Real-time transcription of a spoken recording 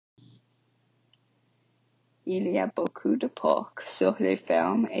Il y a beaucoup de porcs sur les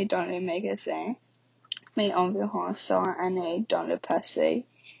fermes et dans les magasins, mais environ 100 années dans le passé,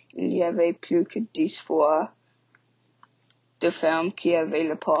 il y avait plus que 10 fois de fermes qui avaient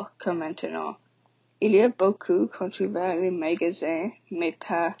le porc comme maintenant. Il y a beaucoup quand tu vas les magasins, mais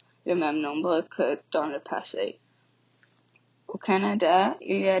pas le même nombre que dans le passé. Au Canada,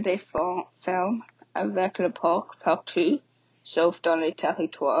 il y a des fermes avec le porc partout, sauf dans les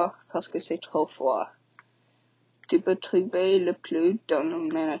territoires parce que c'est trop froid. Tu peux trouver le plus dans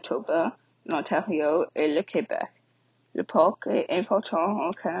le Manitoba, l'Ontario et le Québec. Le porc est important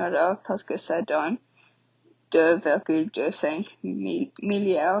au Canada parce que ça donne 2,25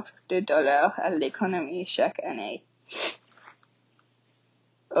 milliards de dollars à l'économie chaque année.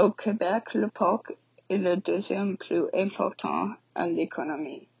 Au Québec, le porc est le deuxième plus important à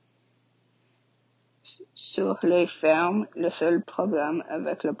l'économie. Sur les fermes, le seul problème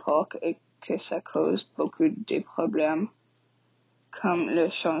avec le porc est que ça cause beaucoup de problèmes, comme le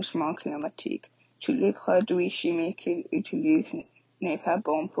changement climatique. Tous les produits chimiques qu'ils utilisent n'est pas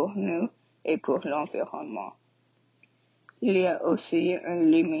bon pour nous et pour l'environnement. Il y a aussi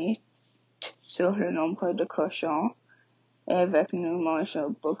une limite sur le nombre de cochons, et avec nous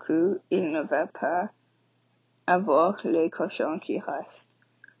mangeons beaucoup, il ne va pas avoir les cochons qui restent.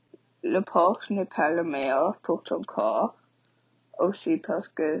 Le porc n'est pas le meilleur pour ton corps, aussi parce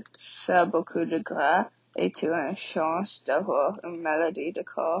que ça a beaucoup de gras et tu as une chance d'avoir une maladie de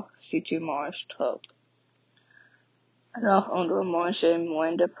corps si tu manges trop. Alors on doit manger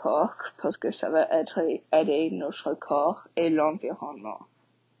moins de porc parce que ça va aider notre corps et l'environnement.